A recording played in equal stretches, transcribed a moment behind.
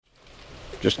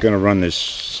Just going to run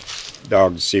this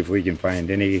dog to see if we can find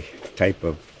any type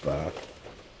of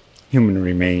human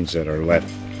remains that are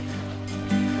left.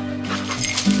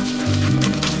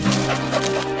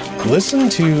 Listen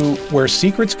to Where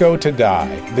Secrets Go to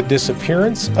Die, The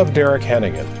Disappearance of Derek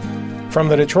Hennigan. From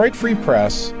the Detroit Free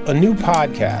Press, a new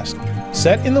podcast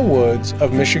set in the woods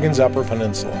of Michigan's Upper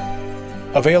Peninsula.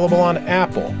 Available on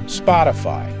Apple,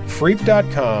 Spotify,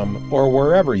 Freep.com, or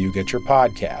wherever you get your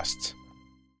podcasts.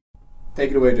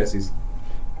 Take it away, Jesse's.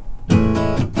 I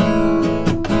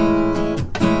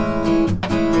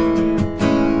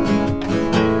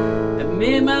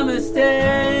made my mistakes.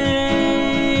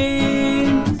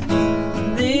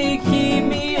 They keep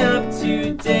me up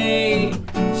to date,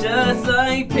 just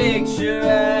like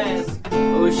picturesque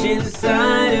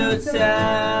oceanside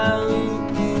hotels.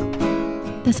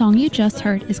 The song you just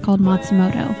heard is called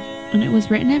Matsumoto, and it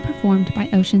was written and performed by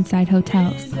Oceanside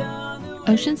Hotels.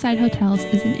 Oceanside Hotels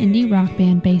is an indie rock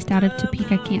band based out of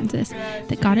Topeka, Kansas,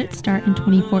 that got its start in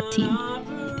 2014.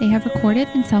 They have recorded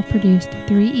and self-produced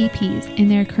 3 EPs,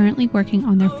 and they are currently working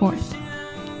on their 4th.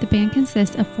 The band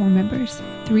consists of 4 members,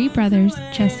 3 brothers,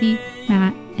 Jesse,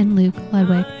 Matt, and Luke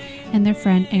Ludwig, and their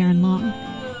friend Aaron Long.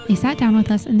 They sat down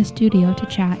with us in the studio to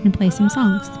chat and play some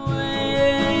songs.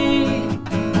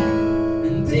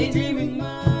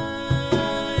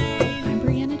 I'm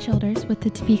Brianna Childers with the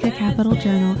Topeka Capital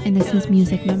Journal, and this is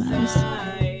Music Memos.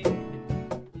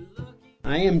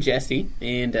 I am Jesse,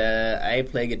 and I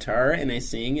play guitar, and I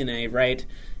sing, and I write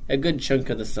a good chunk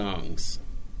of the songs.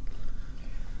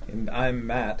 And I'm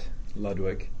Matt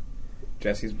Ludwig,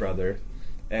 Jesse's brother,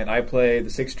 and I play the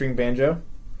 6-string banjo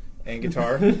and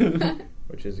guitar,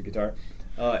 which is a guitar,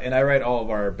 and I write all of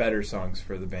our better songs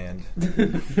for the band.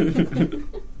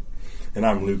 And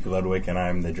I'm Luke Ludwig, and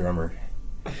I'm the drummer.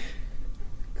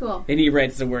 Cool. And he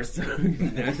writes the worst songs.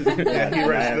 Yeah, he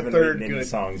writes the third good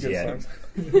songs yet. songs.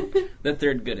 The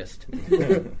third goodest.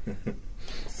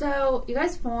 So, you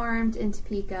guys formed in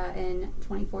Topeka in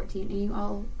 2014, and you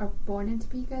all are born in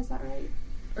Topeka, is that right?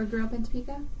 Or grew up in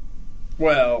Topeka?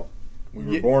 Well, We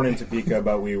were born in Topeka,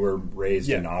 but we were raised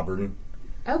in Auburn.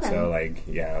 Okay. So,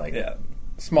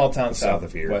 small town south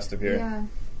of here. west of here. Yeah.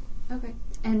 Okay.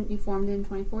 And you formed in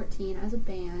 2014 as a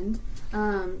band.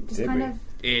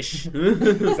 Ish.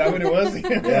 Is that what it was?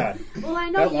 Yeah. Well, I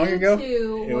know That long you ago?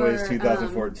 two It were was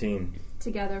 2014.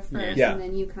 together first, Yeah. and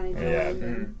then you kind of joined.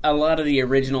 And A lot of the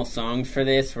original songs for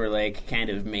this were kind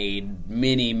of made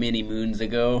many, many moons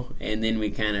ago, and then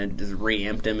we kind of just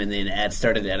reamped them and then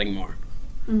started adding more.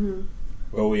 Mm-hmm.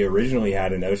 Well, we originally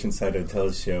had an Oceanside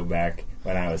Hotels show back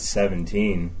when I was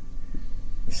 17.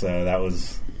 So that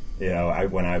was,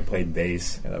 when I played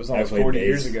bass. Yeah, that was almost 40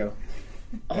 years ago.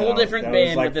 A whole different that was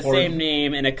band like with the 40 same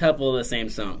name and a couple of the same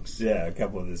songs. Yeah, a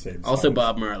couple of the same songs. Also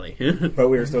Bob Marley. But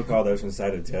we were still called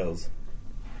Oceanside Hotels.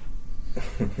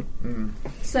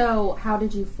 So, how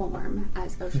did you form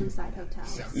as Oceanside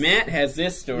Hotels? Matt has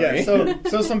this story. Yeah,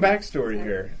 so some backstory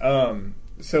here.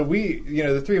 So we,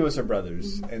 the 3 of us are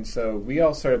brothers, and so we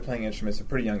all started playing instruments at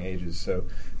pretty young ages. So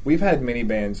we've had many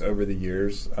bands over the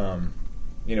years,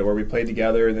 where we played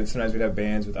together, and then sometimes we'd have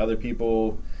bands with other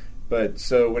people. But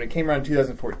so when it came around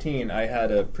 2014, I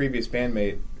had a previous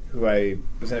bandmate who I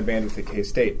was in a band with at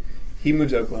K-State. He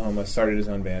moved to Oklahoma, started his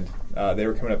own band. They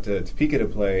were coming up to Topeka to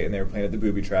play, and they were playing at the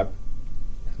Booby Trap.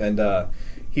 And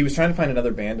he was trying to find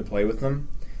another band to play with them,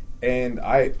 and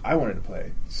I wanted to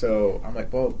play. So I'm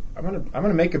like, well, I'm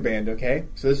gonna make a band, okay?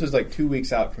 So this was 2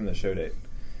 weeks out from the show date.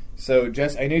 So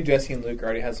I knew Jesse and Luke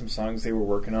already had some songs they were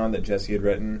working on that Jesse had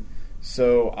written.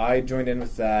 So I joined in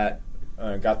with that.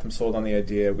 Got them sold on the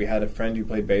idea. We had a friend who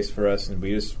played bass for us, and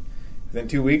we just, within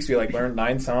 2 weeks, we learned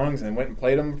 9 songs and went and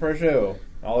played them for a show,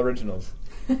 all originals.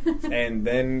 And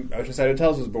then Oceanside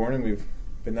Hotels was born, and we've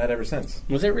been that ever since.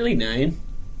 Was it really 9?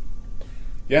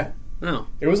 Yeah. Oh.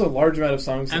 It was a large amount of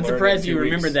songs to I'm learn surprised in you 2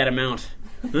 weeks. remembered that amount.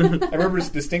 I remember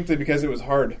it distinctly because it was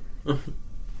hard.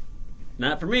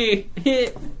 Not for me.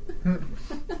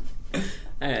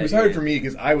 It was hard for me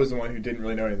because I was the one who didn't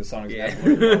really know any of the songs. Yeah. I had to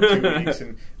learn them in 2 weeks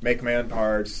and make my own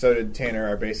parts. So did Tanner,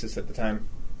 our bassist at the time.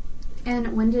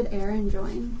 And when did Aaron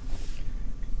join?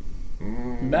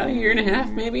 About a year and a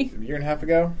half, maybe? A year and a half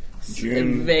ago?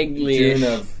 June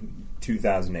of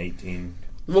 2018.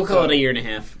 We'll call it a year and a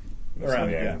half. Around,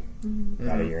 So, yeah.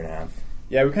 About a year and a half.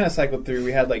 Yeah, we kind of cycled through.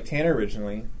 We had Tanner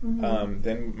originally.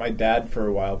 Then my dad for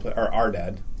a while, or our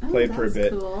dad, played for a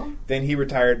bit. Cool. Then he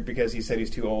retired because he said he's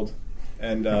too old.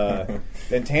 And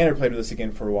then Tanner played with us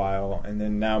again for a while. And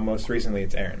then now, most recently,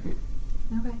 it's Aaron.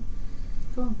 Okay.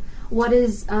 Cool. What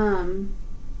is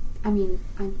I mean,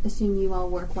 I assume you all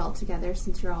work well together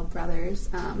since you're all brothers.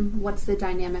 What's the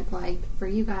dynamic like for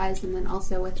you guys, and then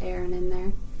also with Aaron in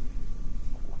there?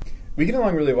 We get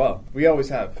along really well. We always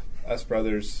have. Us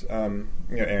brothers,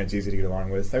 Aaron's easy to get along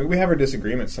with. I mean, we have our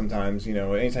disagreements sometimes.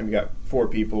 Anytime you got 4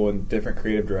 people in different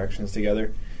creative directions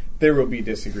together, there will be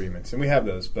disagreements, and we have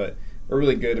those. But we're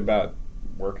really good about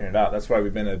working it out. That's why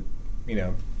we've been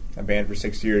a band for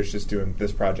 6 years, just doing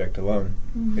this project alone,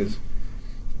 because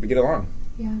we get along.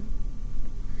 Yeah.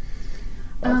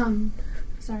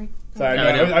 Sorry. Sorry, No,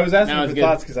 I was asking no, for it's good.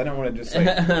 thoughts because I don't want to just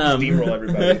steamroll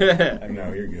everybody.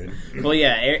 No, you're good. Well,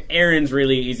 yeah, Aaron's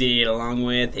really easy to get along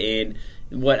with, and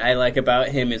what I like about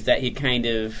him is that he kind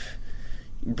of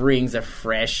brings a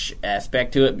fresh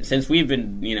aspect to it. Since we've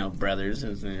been, brothers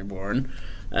since we were born,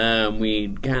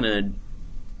 we kind of,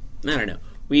 I don't know,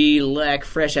 we lack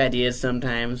fresh ideas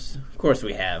sometimes. Of course,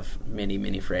 we have many,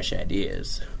 many fresh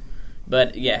ideas.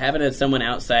 But, yeah, having someone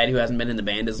outside who hasn't been in the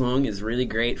band as long is really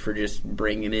great for just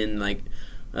bringing in,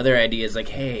 other ideas like,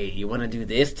 hey, you want to do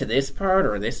this to this part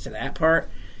or this to that part?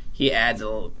 He adds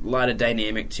a lot of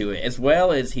dynamic to it, as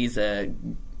well as he's a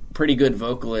pretty good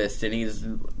vocalist, and he's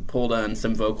pulled on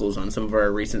some vocals on some of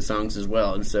our recent songs as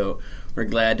well. And so we're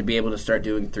glad to be able to start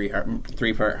doing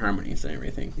three-part harmonies and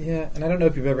everything. Yeah, and I don't know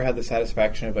if you've ever had the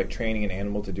satisfaction of training an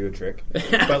animal to do a trick,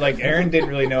 but Aaron didn't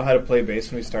really know how to play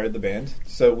bass when we started the band,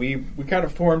 so we kind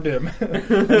of formed him.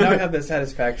 And now I have the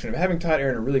satisfaction of having taught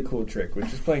Aaron a really cool trick,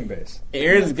 which is playing bass.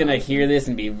 Aaron's gonna hear this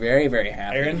and be very, very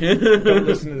happy. Aaron, don't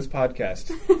listen to this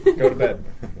podcast. Go to bed.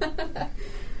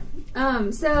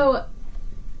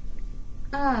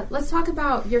 Let's talk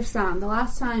about your sound. The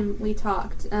last time we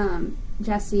talked,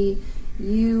 Jesse,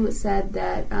 you said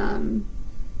that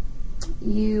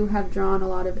you have drawn a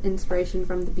lot of inspiration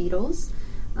from the Beatles,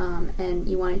 and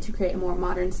you wanted to create a more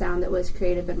modern sound that was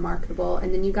creative and marketable.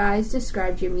 And then you guys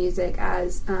described your music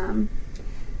as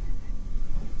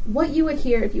what you would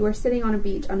hear if you were sitting on a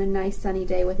beach on a nice sunny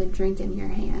day with a drink in your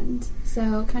hand.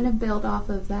 So kind of build off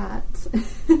of that.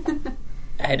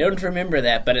 I don't remember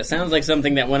that, but it sounds like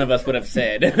something that one of us would have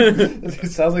said.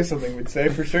 It sounds like something we'd say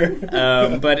for sure.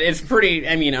 But it's pretty,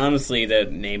 honestly, the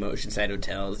name Oceanside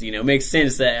Hotels, makes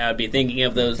sense that I'd be thinking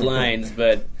of those lines,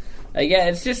 but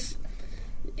yeah,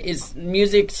 it's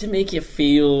music to make you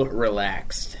feel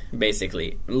relaxed,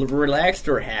 basically. Relaxed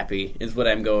or happy is what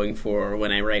I'm going for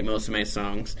when I write most of my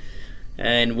songs.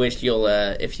 And which you'll,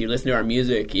 if you listen to our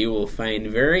music, you will find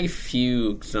very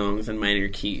few songs in minor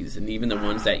keys, and even the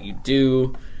ones that you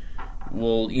do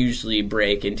will usually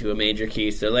break into a major key.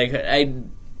 So, I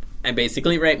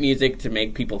basically write music to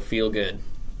make people feel good,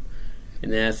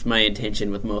 and that's my intention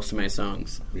with most of my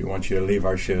songs. We want you to leave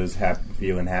our shows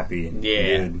feeling happy and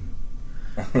good.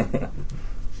 Okay,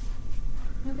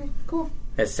 cool.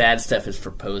 That sad stuff is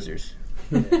for posers.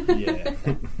 Yeah.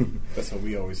 That's what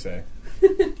we always say.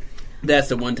 That's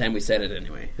the one time we said it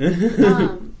anyway.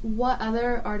 What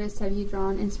other artists have you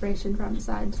drawn inspiration from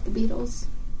besides the Beatles?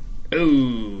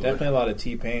 Ooh. Definitely a lot of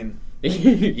T-Pain.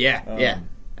 Yeah.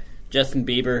 Justin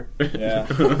Bieber. Yeah.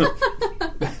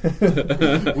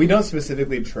 We don't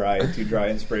specifically try to draw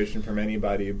inspiration from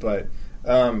anybody, but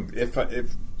if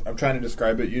I'm trying to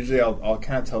describe it, usually I'll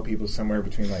kind of tell people somewhere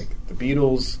between the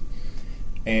Beatles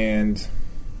and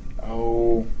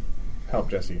help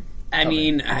Jesse. I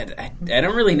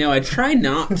don't really know. I try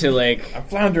not to I'm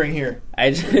floundering here.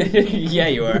 Yeah,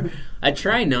 you are. I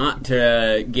try not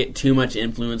to get too much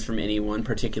influence from any one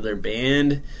particular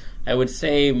band. I would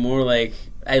say more I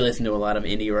listen to a lot of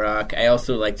indie rock. I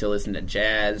also like to listen to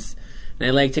jazz. And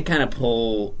I like to kind of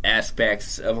pull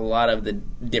aspects of a lot of the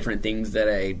different things that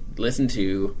I listen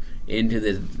to into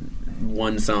the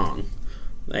one song.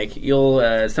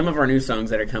 Some of our new songs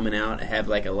that are coming out have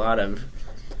a lot of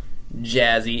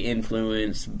jazzy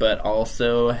influence, but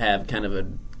also have kind of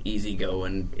an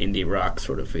easygoing indie rock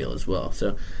sort of feel as well.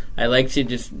 So I like to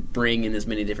just bring in as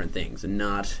many different things and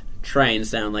not try and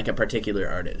sound like a particular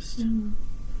artist. Mm.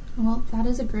 Well, that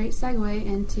is a great segue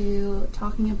into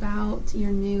talking about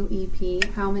your new EP.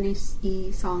 How many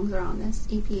songs are on this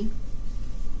EP?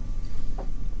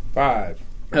 5.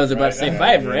 I was about to say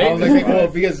 5, right? I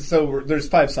was because there's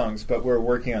 5 songs, but we're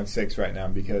working on 6 right now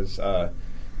because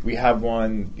we have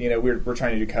one. We're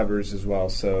trying to do covers as well.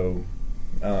 So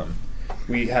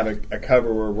we have a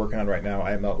cover we're working on right now.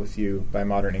 I Melt With You by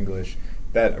Modern English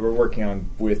that we're working on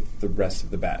with the rest of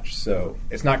the batch. So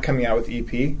it's not coming out with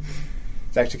EP.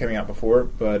 It's actually coming out before,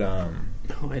 but oh,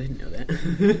 I didn't know that.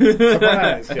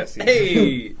 Surprise, Jesse.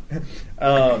 Hey.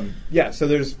 Yeah. So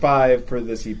there's 5 for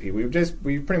this EP. We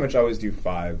pretty much always do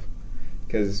 5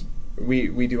 because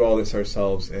we do all this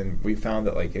ourselves, and we found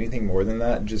that anything more than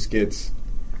that just gets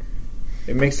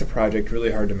it makes the project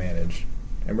really hard to manage.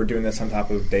 And we're doing this on top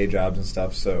of day jobs and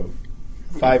stuff, so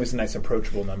 5 is a nice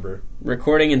approachable number.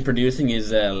 Recording and producing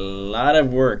is a lot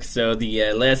of work, so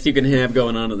the less you can have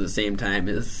going on at the same time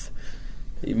is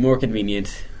more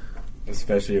convenient.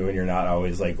 Especially when you're not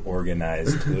always like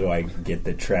organized to like get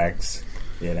the tracks.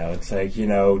 It's like,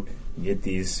 get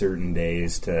these certain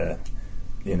days to,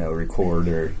 record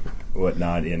or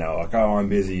whatnot, like, oh, I'm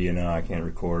busy, I can't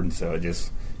record. And so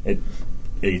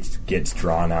it gets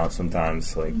drawn out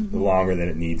sometimes, like longer than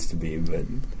it needs to be. But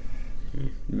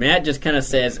Matt just kind of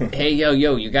says, hey, yo,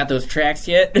 you got those tracks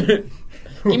yet? Give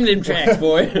me them tracks,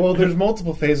 boy. Well, there's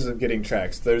multiple phases of getting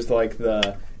tracks. There's like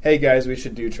the, hey guys, we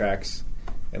should do tracks,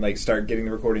 and like start getting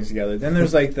the recordings together. Then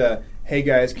there's like the, hey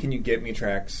guys, can you get me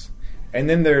tracks? And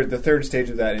then the third stage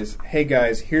of that is, hey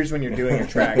guys, here's when you're doing your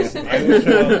tracks. I will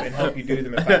show up and help you do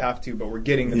them if I have to, but we're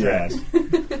getting the tracks.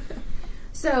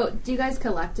 So, do you guys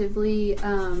collectively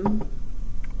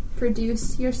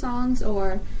produce your songs,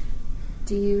 or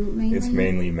do you mainly? It's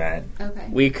mainly Matt. Okay.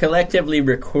 We collectively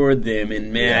record them,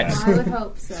 and Matt I would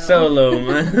hope so. solo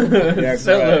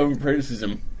produces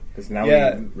them. Because now we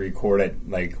record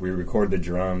we record the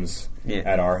drums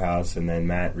at our house, and then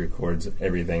Matt records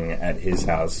everything at his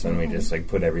house, and we just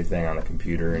put everything on the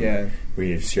computer, and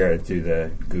we just share it through the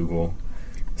Google,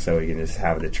 so we can just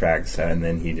have the tracks, and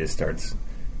then he just starts,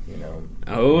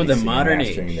 the modern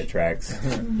mastering age. the tracks.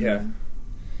 Yeah.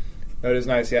 No, it is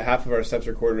nice. Yeah, half of our stuff's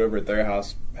recorded over at their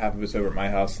house, half of it's over at my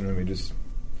house, and then we just...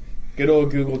 Good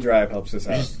old Google Drive helps us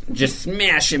out. Just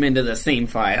smash them into the same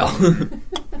file.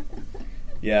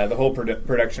 Yeah, the whole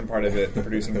production part of it, the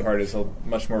producing part, is a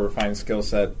much more refined skill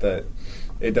set that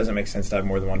it doesn't make sense to have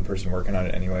more than one person working on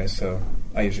it anyway, so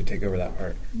I usually take over that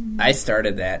part. I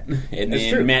started that, and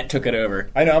then Matt took it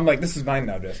over. I know, I'm like, this is mine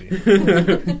now, Jesse.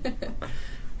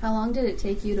 How long did it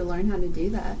take you to learn how to do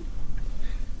that?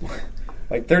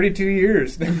 Like 32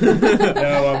 years.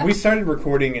 No, we started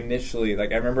recording initially, I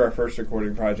remember our first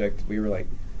recording project, we were like,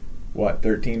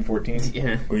 13, 14?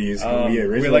 Yeah. We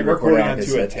originally recorded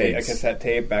onto a tapes. cassette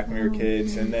tape back when we were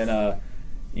kids, and then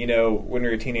when we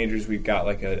were teenagers, we got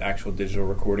an actual digital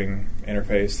recording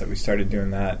interface that we started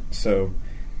doing that. So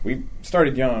we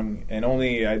started young, and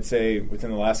only I'd say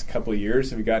within the last couple of years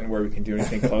have we gotten where we can do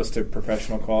anything close to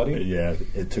professional quality. Yeah,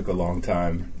 it took a long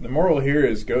time. The moral here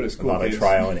is go to school. A lot of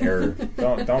trial and error.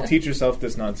 Don't teach yourself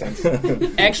this nonsense.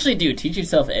 Actually, teach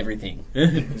yourself everything.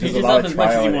 Teach There's yourself as much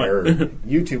as you want.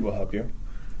 YouTube will help you.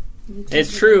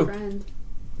 It's true. Friend.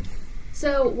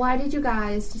 So, why did you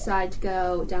guys decide to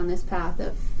go down this path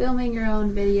of filming your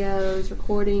own videos,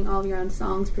 recording all of your own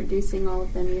songs, producing all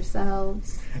of them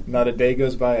yourselves? Not a day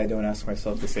goes by I don't ask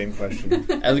myself the same question.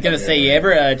 I was gonna say, you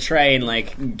ever try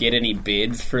and get any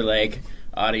bids for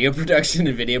audio production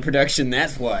and video production?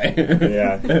 That's why.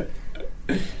 Yeah.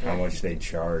 How much they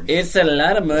charge? It's a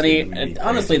lot of money. Really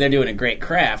honestly, they're doing a great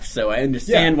craft, so I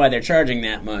understand why they're charging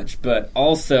that much. But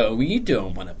also, we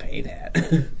don't want to pay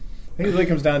that. I think it really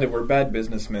comes down to we're bad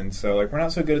businessmen, so we're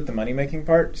not so good at the money making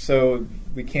part, so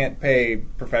we can't pay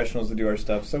professionals to do our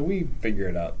stuff, so we figure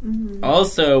it out. Mm-hmm.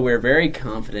 Also, we're very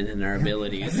confident in our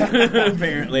abilities.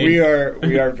 Apparently, we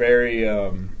are very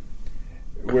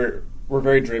we're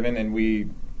very driven, and we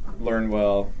learn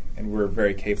well, and we're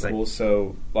very capable.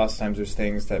 So lots of times there's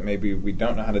things that maybe we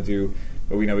don't know how to do,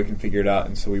 but we know we can figure it out,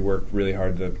 and so we work really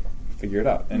hard to figure it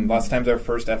out. And lots of times our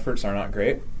first efforts are not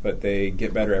great, but they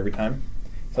get better every time.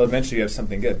 So eventually you have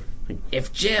something good.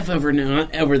 If Jeff over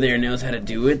there knows how to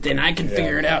do it, then I can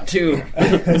figure it out too.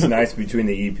 It's nice between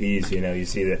the EPs, you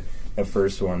see the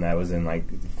first one that was in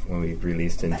when we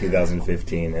released in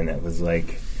 2015, and it was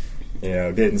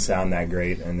didn't sound that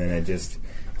great, and then it just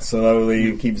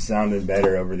slowly keeps sounding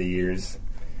better over the years.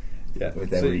 Yeah.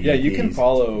 With every you can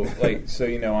follow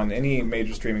on any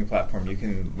major streaming platform you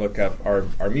can look up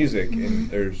our music, and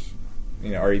there's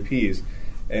our EPs.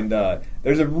 And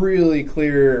there's a really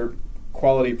clear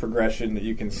quality progression that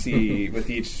you can see with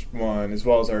each one, as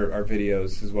well as our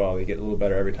videos as well. They get a little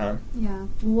better every time. Yeah.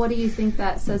 What do you think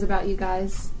that says about you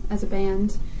guys as a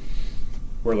band?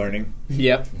 We're learning.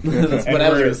 Yep. That's what I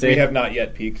was going to say. We have not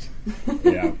yet peaked.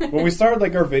 Yeah. When we start,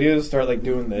 our videos start,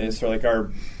 doing this, or,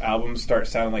 our albums start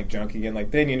sounding like junk again,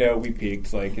 then, we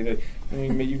peaked.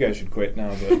 You guys should quit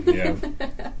now, but, yeah.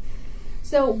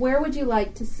 So, where would you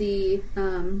like to see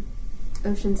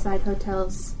Oceanside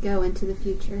Hotels go into the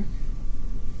future?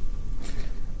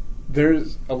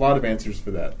 There's a lot of answers for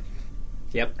that.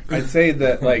 Yep. I'd say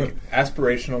that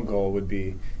aspirational goal would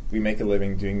be we make a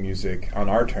living doing music on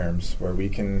our terms, where we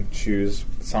can choose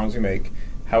the songs we make,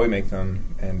 how we make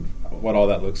them, and what all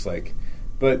that looks like.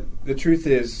 But the truth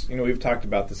is, we've talked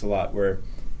about this a lot, where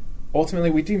ultimately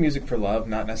we do music for love,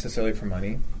 not necessarily for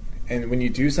money. And when you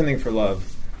do something for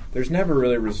love, there's never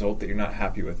really a result that you're not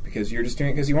happy with because you're just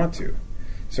doing it because you want to.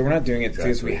 So we're not doing it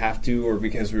because we have to or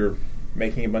because we're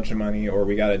making a bunch of money or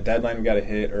we got a deadline we got to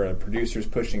hit or a producer's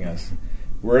pushing us.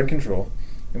 We're in control,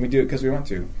 and we do it because we want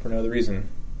to, for no other reason.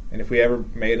 And if we ever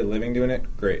made a living doing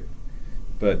it, great.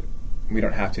 But we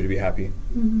don't have to be happy.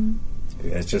 Mm-hmm.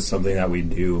 Yeah, it's just something that we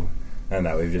do and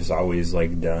that we've just always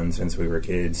like done since we were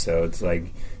kids. So it's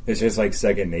like it's just like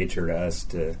second nature to us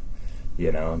to,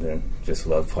 to just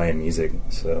love playing music.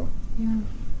 So Yeah,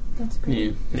 that's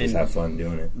great. Yeah. just have fun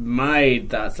doing it. My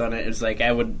thoughts on it is like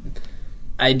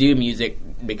I do music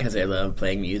because I love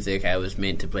playing music. I was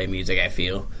meant to play music, I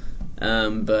feel.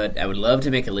 But I would love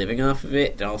to make a living off of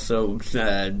it. Also,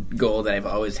 a goal that I've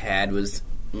always had was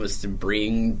to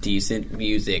bring decent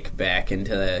music back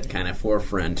into the kind of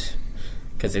forefront.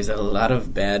 Because there's a lot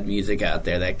of bad music out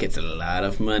there that gets a lot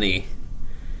of money.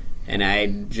 And I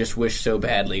just wish so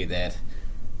badly that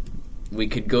we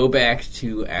could go back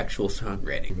to actual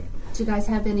songwriting. Do you guys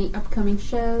have any upcoming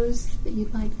shows that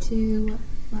you'd like to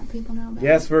let people know about?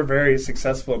 Yes, we're very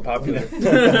successful and popular.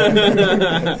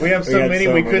 We have so many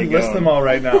we couldn't list them all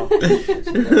right now.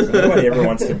 Nobody ever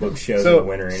wants to book shows in the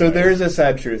winter anyway. So there's a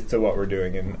sad truth to what we're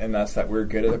doing, and that's that we're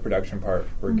good at the production part.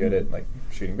 We're good at like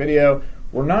shooting video.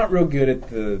 We're not real good at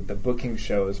the booking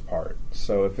shows part.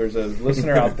 So if there's a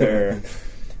listener out there,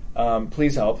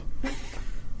 please help.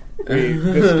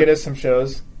 Just get us some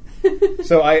shows.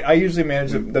 So I usually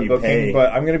manage the booking, pay.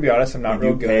 but I'm going to be honest, I'm not You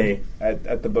real do good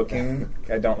at the booking.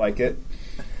 I don't like it.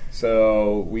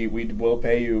 So we will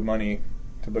pay you money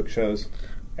to book shows.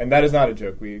 And that is not a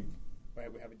joke. We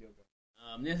have a deal.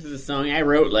 This is a song I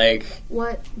wrote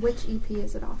Which EP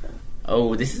is it off of?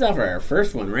 Oh, this is off our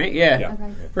first one, right? Yeah.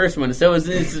 Okay. First one. So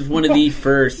this is one of the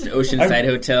first Oceanside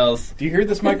hotels. Do you hear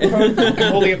this microphone? I'm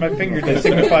holding up my finger to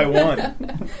signify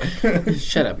one.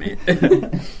 Shut up, man.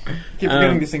 Keep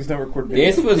forgetting these things don't record video.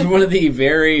 This was one of the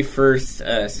very first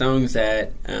songs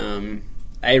that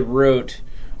I wrote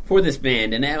for this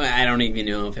band, and I don't even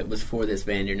know if it was for this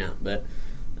band or not, but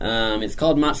it's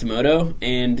called Matsumoto,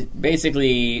 and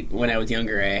basically when I was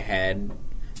younger I had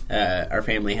our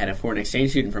family had a foreign exchange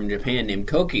student from Japan named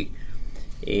Koki,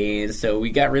 and so we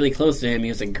got really close to him. He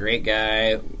was a great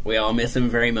guy. We all miss him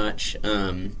very much.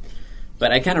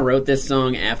 But I kind of wrote this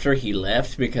song after he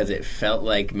left because it felt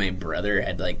like my brother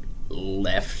had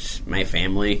left my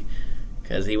family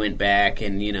because he went back,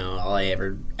 and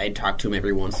I talked to him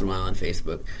every once in a while on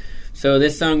Facebook. So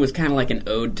this song was kind of like an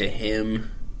ode to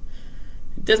him.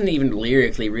 It doesn't even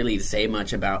lyrically really say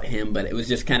much about him, but it was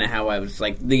just kind of how I was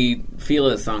the feel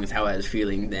of the song is how I was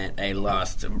feeling that I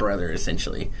lost a brother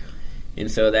essentially, and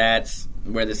so that's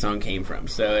where the song came from.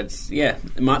 So it's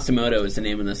Matsumoto is the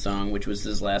name of the song, which was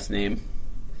his last name.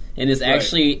 And it's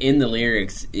actually in the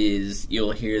lyrics is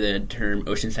you'll hear the term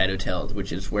Oceanside Hotels,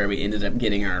 which is where we ended up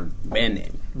getting our band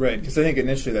name. Right, because I think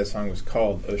initially that song was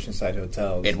called Oceanside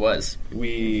Hotels. It was.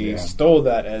 We stole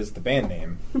that as the band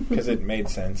name because it made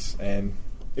sense, and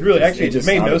it really actually just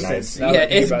made no sense. Now that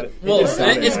I think about it.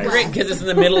 It's great because it's in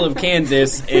the middle of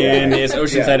Kansas and it's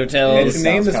Oceanside Hotels. It's a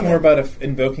name that's more about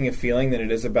invoking a feeling than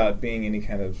it is about being any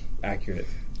kind of accurate.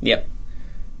 Yep.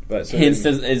 But so hence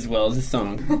as well as the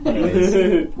song.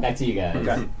 Anyways, back to you guys.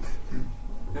 Okay.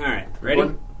 All right,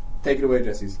 ready? Take it away,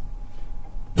 Jesse's.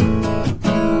 I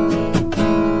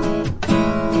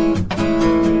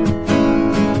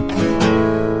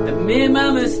made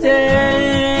my mistakes.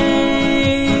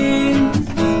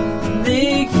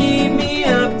 They keep me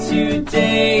up to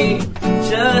date,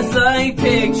 just like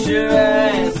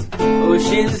picturesque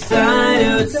Oceanside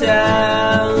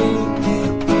Hotel.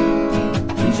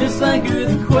 Just like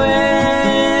earthquakes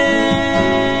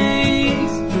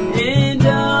and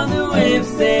all the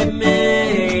waves they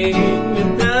make,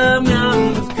 with the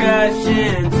mountains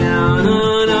crashing down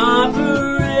on our parade.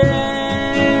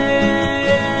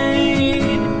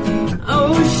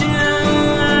 Oceans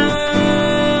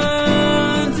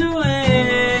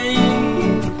away,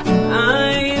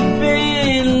 I've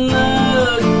been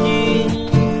looking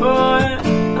for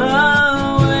a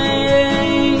way.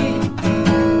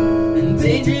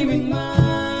 Daydreaming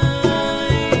mind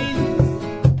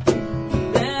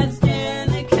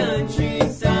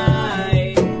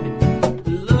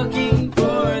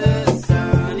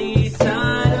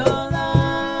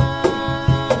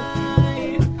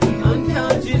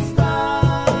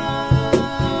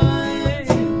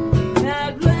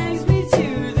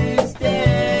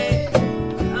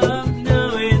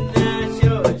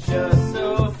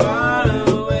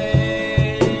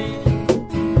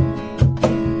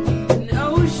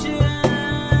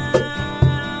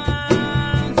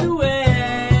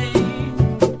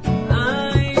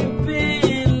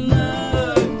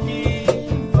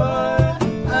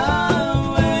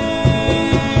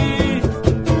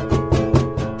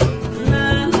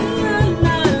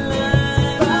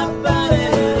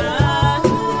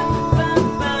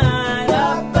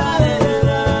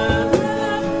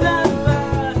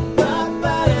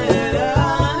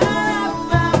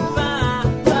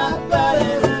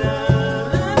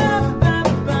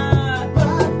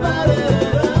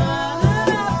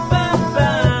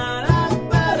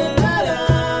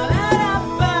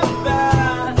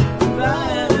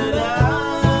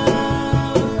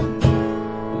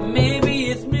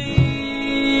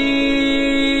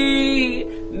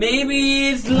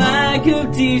lack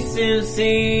of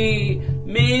decency.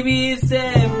 Maybe it's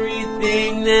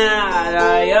everything that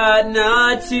I ought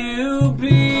not to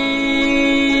be.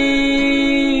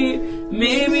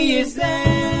 Maybe it's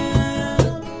that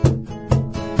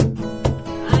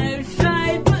I've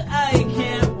tried but I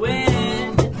can't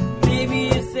win. Maybe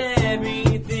it's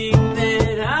everything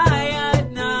that I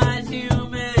ought not to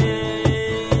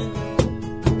mend.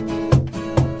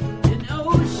 An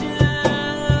ocean's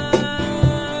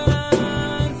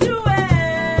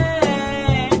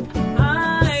away,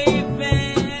 I've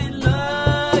been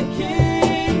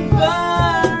looking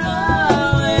far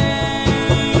away.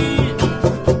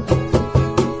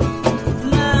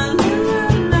 La la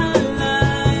la la,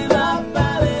 ba ba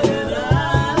da da,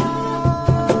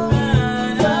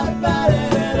 ba ba da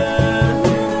da,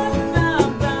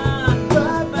 ba ba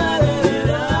ba da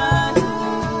da,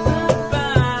 ba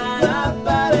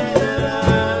ba da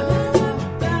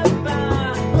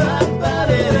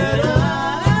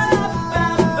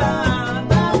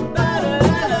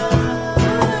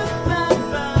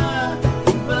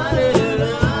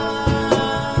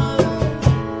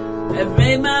I've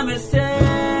made my mistakes.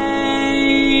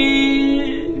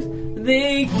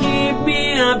 They keep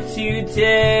me up to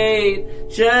date,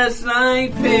 just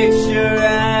like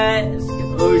picturesque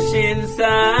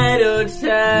oceanside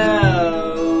hotels.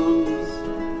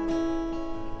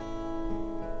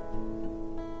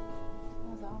 That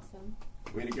was awesome.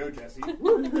 Way to go, Jesse.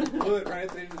 Blew it right at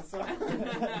the end of the song.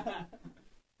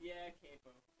 Yeah,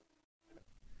 capo.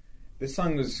 This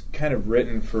song was kind of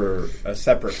written for a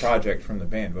separate project from the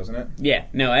band, wasn't it? Yeah,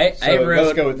 no, I So wrote.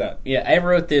 let's go with that. Yeah, I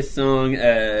wrote this song,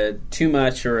 Too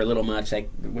Much or A Little Much. Like,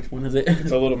 which one is it?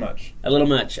 It's a little much. A Little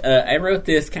Much. I wrote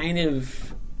this kind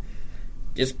of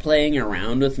just playing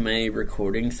around with my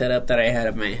recording setup that I had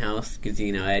at my house because,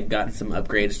 you know, I had gotten some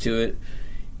upgrades to it.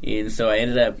 And so I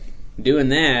ended up doing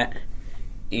that.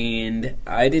 And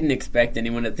I didn't expect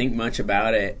anyone to think much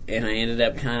about it. And I ended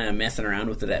up kind of messing around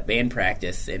with it at band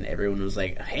practice. And everyone was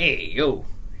like, hey, yo,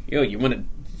 you want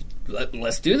to...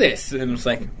 Let's do this. And I was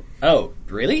like, oh,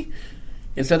 really?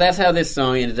 And so that's how this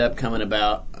song ended up coming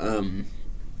about.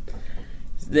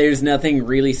 There's nothing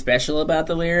really special about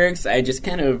the lyrics. I just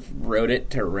kind of wrote it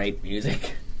to write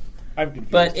music. I'm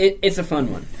confused. But it's a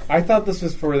fun one. I thought this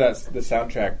was for the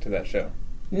soundtrack to that show.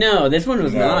 No, this one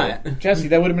was No. not. Jesse,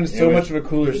 that would have been so was- much of a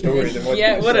cooler story than what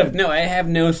Yeah, you it would have. said. No, I have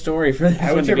no story for this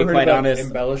How one, would to you be ever heard quite about honest.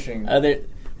 embellishing?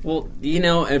 Well, you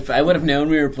know, if I would have known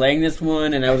we were playing this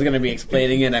one and I was going to be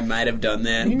explaining it, I might have done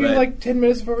that. You mean but like 10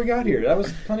 minutes before we got here. That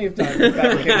was plenty of time to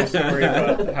fabricate a story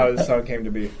about how the song came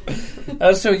to be.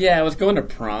 So yeah, I was going to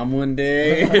prom one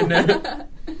day.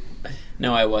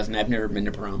 No, I wasn't. I've never been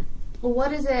to prom. Well,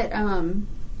 what does it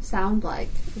sound like?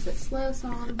 Is it slow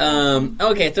song?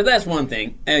 Okay, so that's one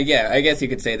thing. Yeah, I guess you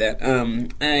could say that.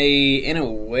 I, in a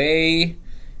way,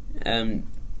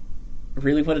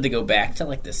 really wanted to go back to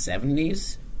like the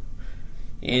 70s.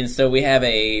 And so we have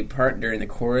a part during the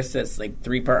chorus that's like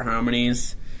 3-part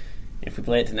harmonies. If we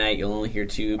play it tonight, you'll only hear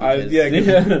 2. Because, Yeah,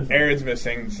 'cause Aaron's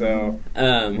missing, so...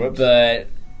 Whoops. But,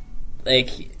 like,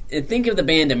 think of the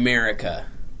band America.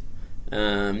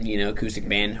 You know, acoustic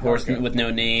band, Horsemen Okay. with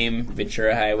No Name,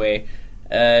 Ventura Highway.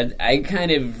 I kind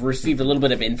of received a little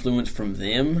bit of influence from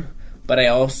them, but I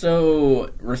also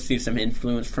received some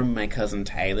influence from my cousin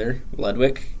Tyler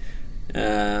Ludwig.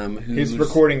 His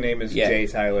recording name is Jay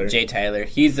Tyler. Jay Tyler.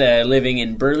 He's living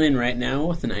in Berlin right now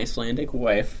with an Icelandic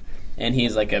wife, and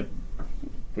he's like a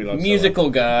We love musical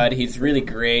god. He's really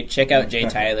great. Check out Jay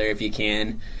Tyler if you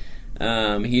can.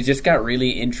 He's just got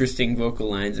really interesting vocal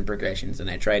lines and progressions, and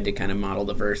I tried to kind of model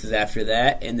the verses after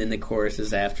that, and then the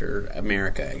choruses after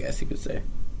America, I guess you could say.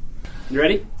 You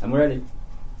ready? I'm ready.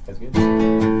 That's good.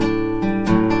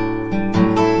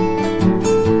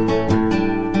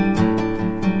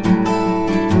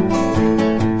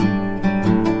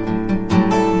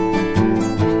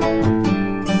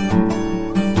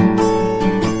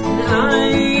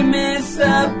 I mess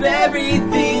up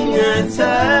everything I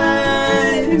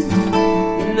touch,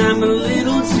 and I'm a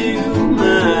little too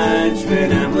much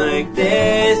when I'm like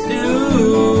this.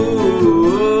 Ooh,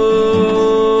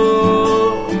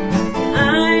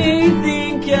 I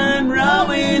think I'm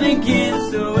rowing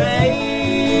against the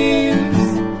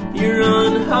waves. You're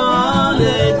on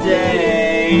holiday.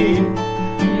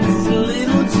 It's a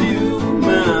little too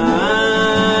much.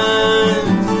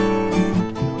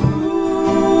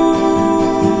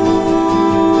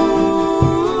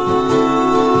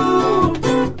 Ooh.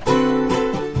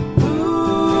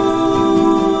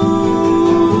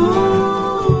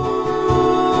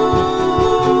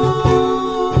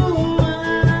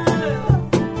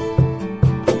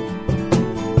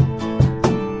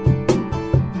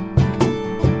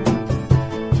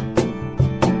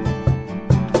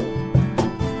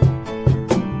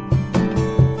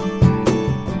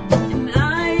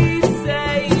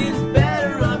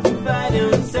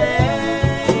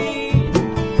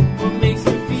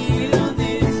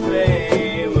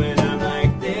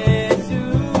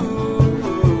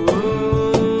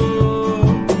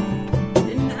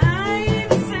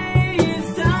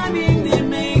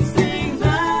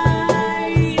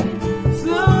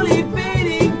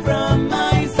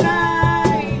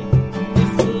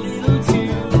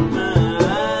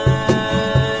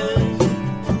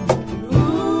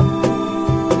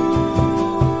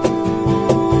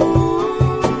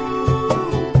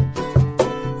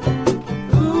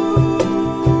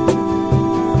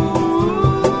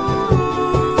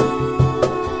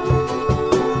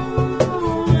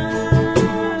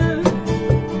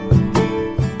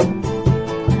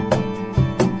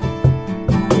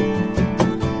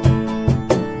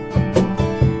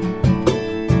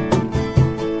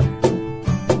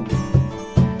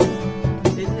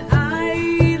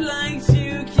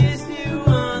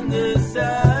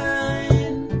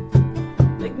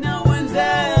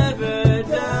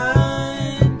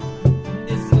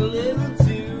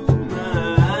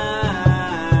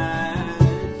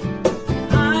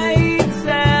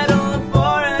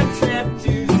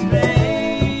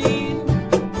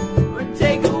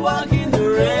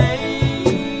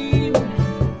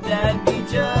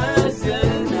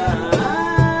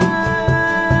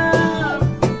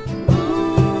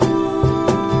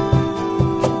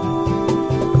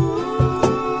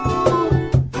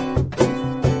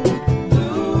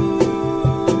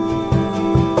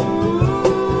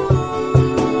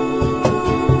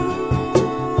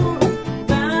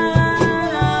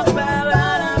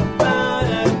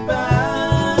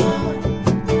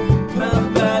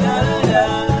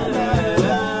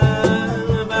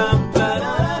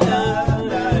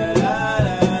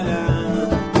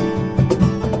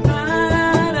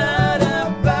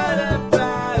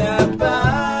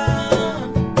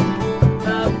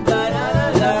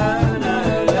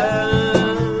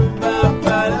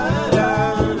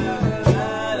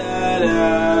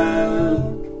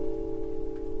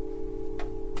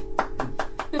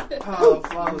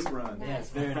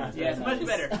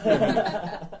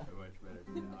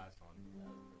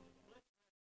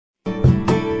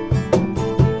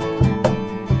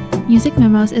 Music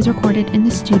Memos is recorded in the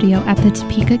studio at the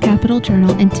Topeka Capital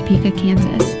Journal in Topeka,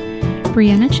 Kansas.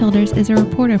 Brianna Childers is a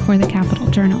reporter for the Capital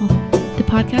Journal. The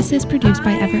podcast is produced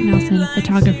by Everett Nelson,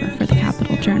 photographer for the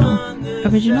Capital Journal.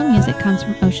 Original music comes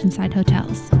from Oceanside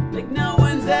Hotels.